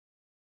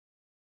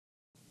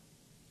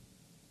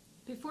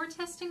Before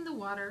testing the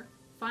water,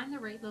 find the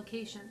right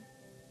location.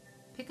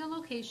 Pick a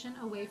location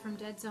away from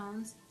dead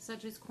zones,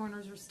 such as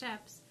corners or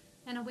steps,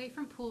 and away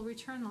from pool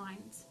return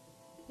lines.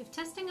 If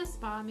testing a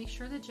spa, make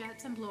sure the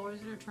jets and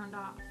blowers are turned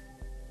off.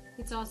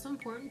 It's also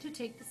important to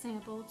take the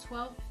sample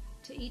 12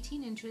 to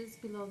 18 inches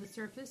below the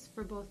surface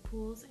for both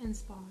pools and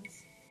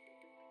spas.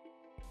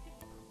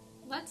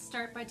 Let's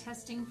start by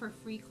testing for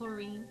free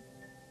chlorine.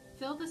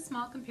 Fill the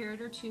small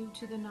comparator tube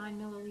to the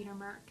 9 milliliter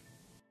mark.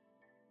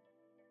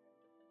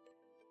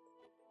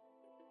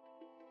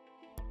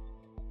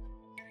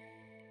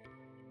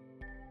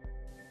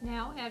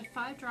 Now add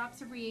 5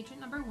 drops of reagent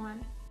number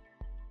 1,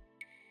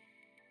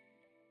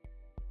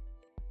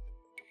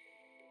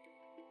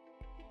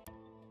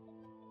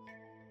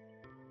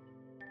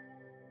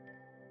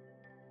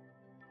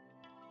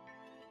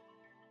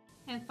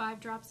 and 5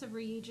 drops of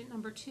reagent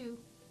number 2.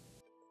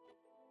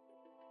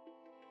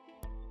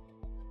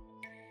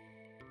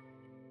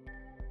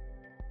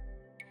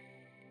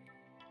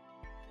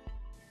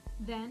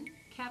 Then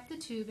cap the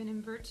tube and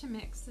invert to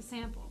mix the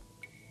sample.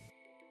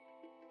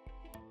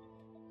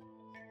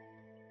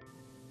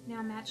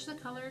 Now match the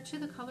color to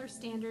the color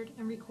standard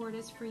and record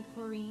as free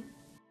chlorine.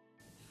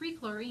 Free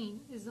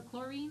chlorine is the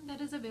chlorine that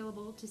is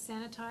available to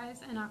sanitize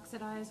and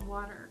oxidize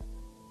water.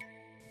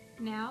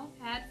 Now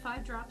add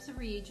 5 drops of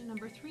reagent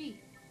number 3.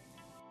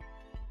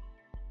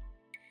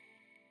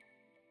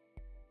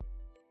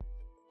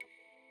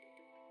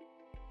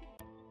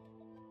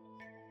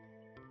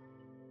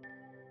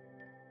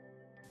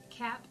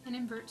 Cap and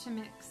invert to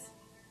mix.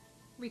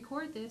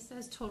 Record this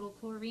as total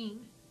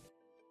chlorine.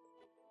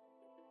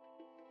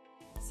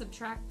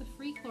 Subtract the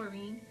free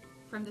chlorine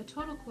from the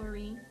total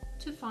chlorine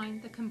to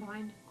find the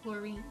combined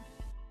chlorine.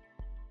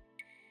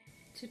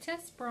 To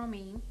test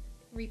bromine,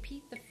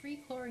 repeat the free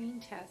chlorine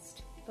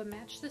test, but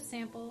match the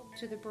sample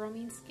to the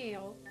bromine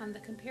scale on the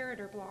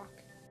comparator block.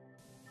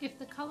 If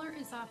the color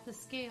is off the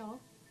scale,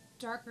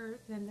 darker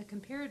than the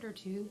comparator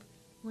tube,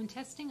 when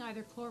testing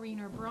either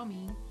chlorine or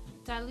bromine,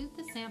 dilute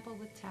the sample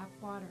with tap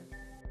water.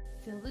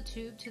 Fill the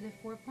tube to the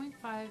 4.5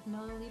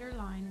 milliliter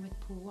line with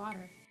pool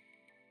water.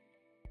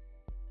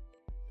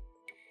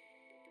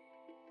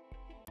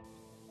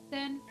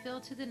 Then fill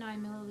to the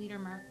 9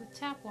 milliliter mark with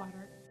tap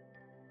water.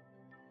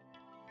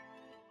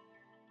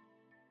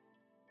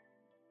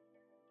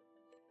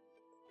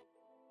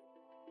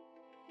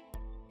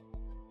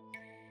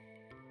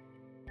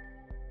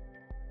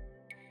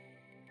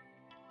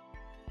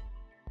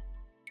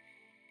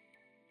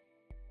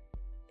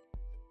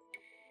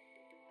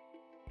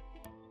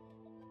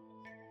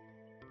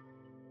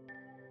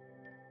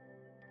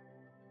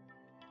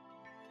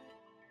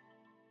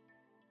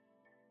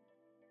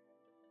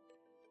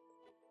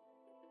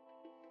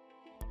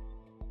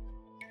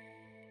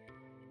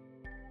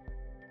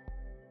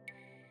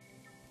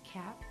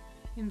 Cap,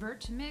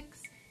 invert to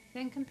mix,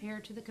 then compare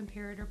to the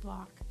comparator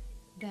block,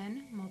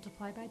 then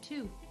multiply by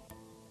 2.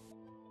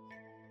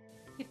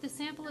 If the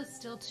sample is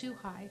still too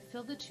high,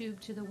 fill the tube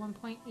to the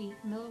 1.8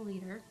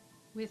 milliliter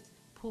with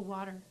pool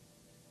water.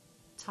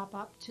 Top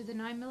up to the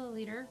 9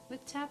 milliliter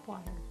with tap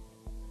water.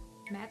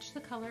 Match the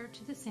color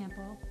to the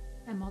sample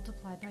and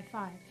multiply by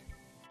 5.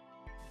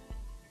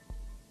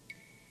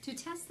 To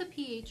test the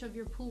pH of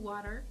your pool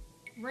water,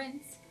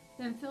 rinse,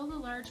 then fill the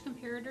large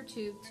comparator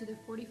tube to the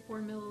 44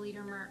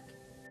 milliliter mark.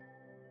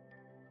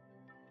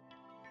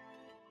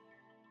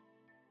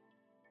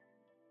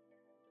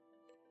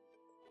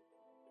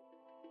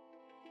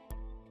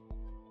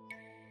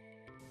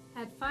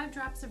 Add 5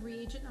 drops of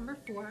reagent number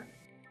 4,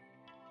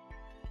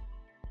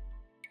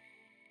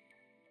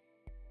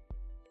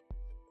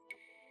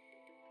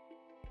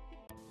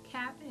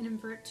 cap and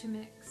invert to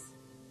mix.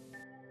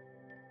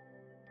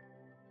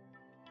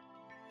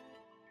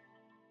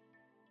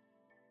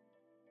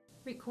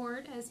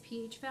 Record as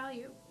pH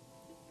value.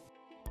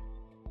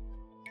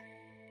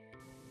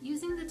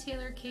 Using the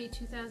Taylor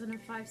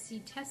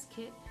K2005C test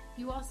kit,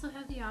 you also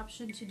have the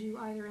option to do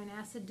either an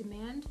acid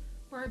demand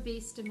or a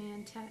base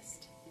demand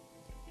test.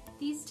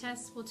 These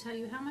tests will tell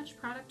you how much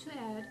product to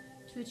add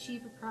to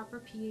achieve a proper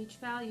pH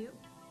value.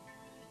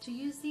 To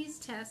use these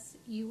tests,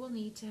 you will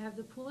need to have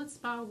the Pool and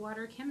Spa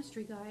Water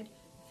Chemistry Guide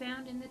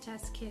found in the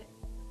test kit.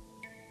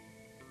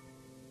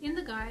 In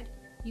the guide,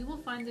 you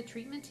will find the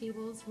treatment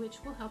tables which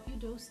will help you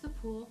dose the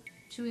pool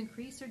to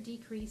increase or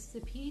decrease the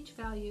pH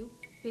value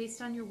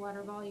based on your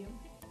water volume.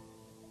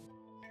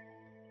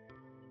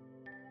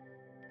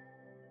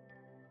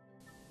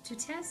 To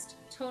test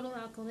total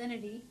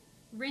alkalinity,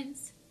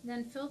 rinse,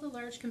 then fill the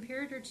large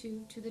comparator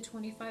tube to the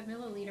 25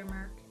 milliliter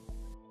mark.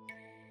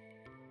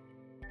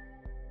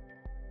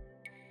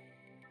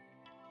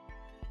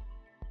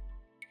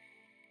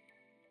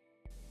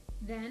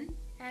 Then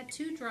add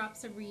 2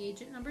 drops of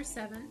reagent number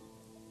 7.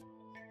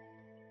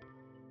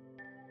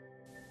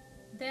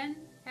 Then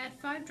add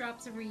 5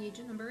 drops of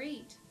reagent number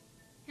 8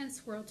 and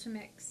swirl to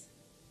mix.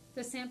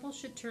 The sample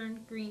should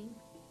turn green.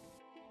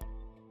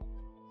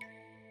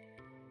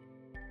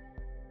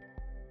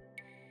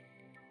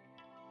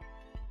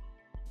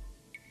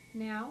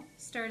 Now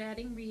start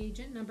adding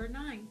reagent number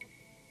 9,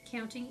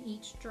 counting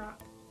each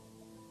drop.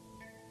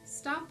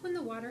 Stop when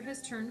the water has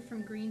turned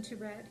from green to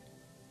red.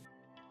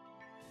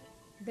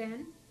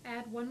 Then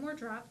add one more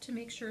drop to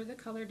make sure the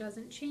color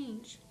doesn't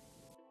change.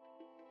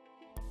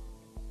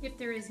 If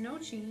there is no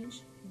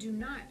change, do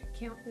not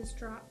count this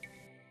drop.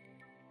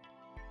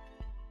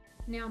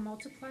 Now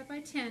multiply by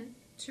 10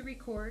 to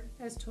record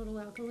as total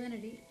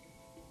alkalinity.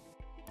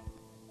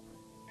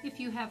 If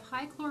you have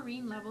high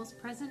chlorine levels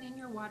present in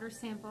your water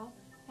sample,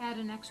 add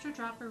an extra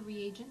drop of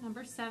reagent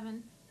number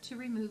 7 to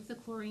remove the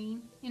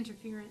chlorine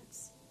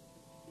interference.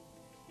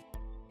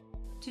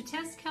 To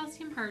test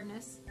calcium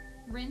hardness,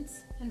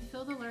 rinse and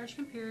fill the large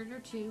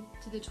comparator tube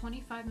to the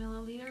 25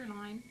 milliliter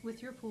line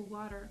with your pool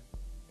water.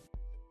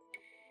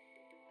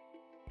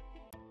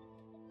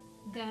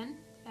 Then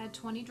add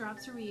 20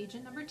 drops of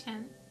reagent number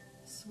 10,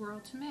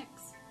 swirl to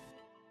mix.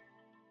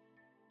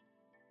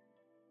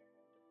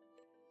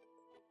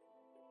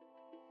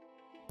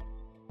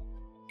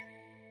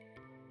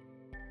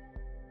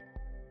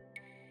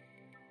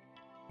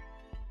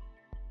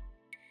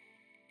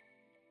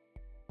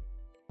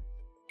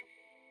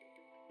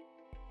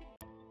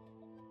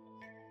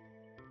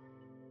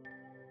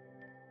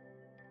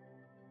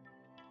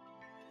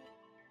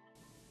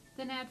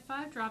 Then add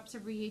 5 drops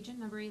of reagent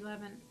number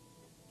 11.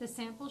 The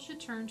sample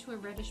should turn to a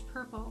reddish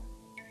purple.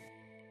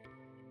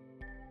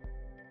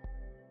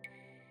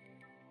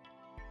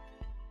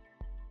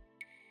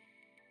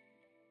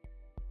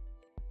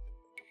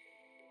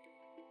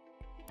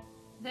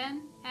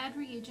 Then add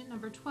reagent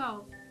number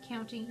 12,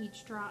 counting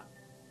each drop.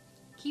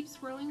 Keep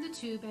swirling the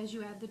tube as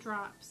you add the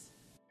drops.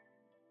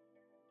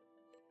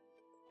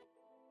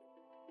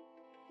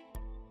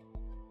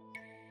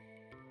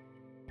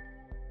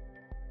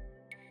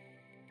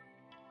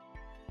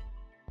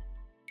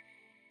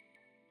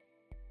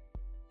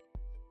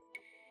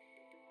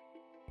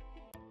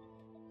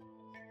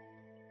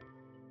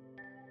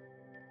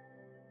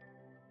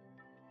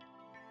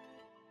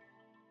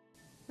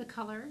 The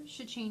color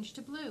should change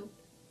to blue.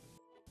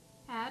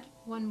 Add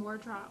one more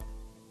drop.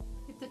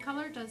 If the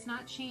color does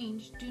not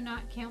change, do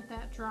not count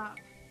that drop.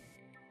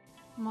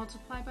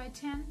 Multiply by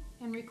 10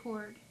 and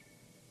record.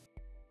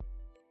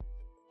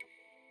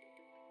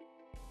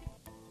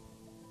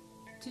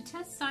 To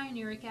test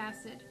cyanuric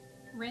acid,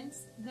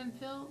 rinse, then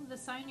fill the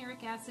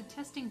cyanuric acid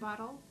testing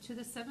bottle to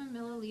the 7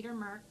 milliliter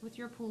mark with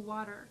your pool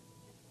water.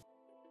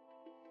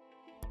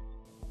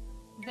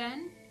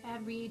 Then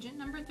add reagent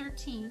number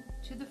 13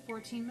 to the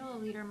 14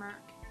 milliliter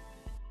mark.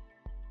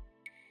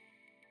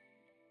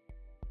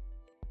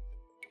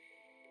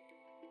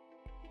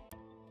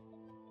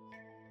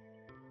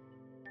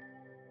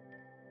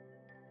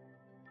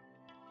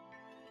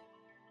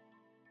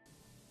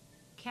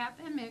 Cap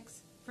and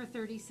mix for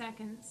 30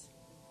 seconds.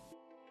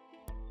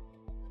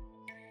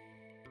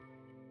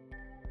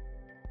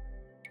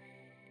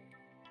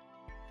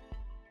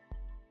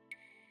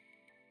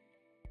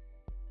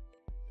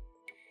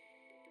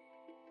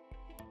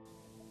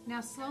 Now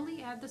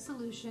slowly add the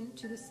solution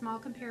to the small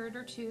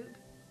comparator tube.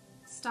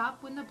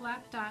 Stop when the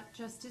black dot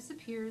just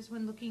disappears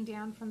when looking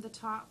down from the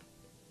top.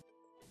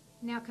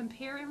 Now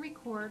compare and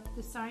record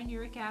the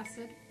cyanuric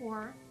acid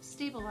or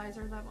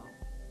stabilizer level.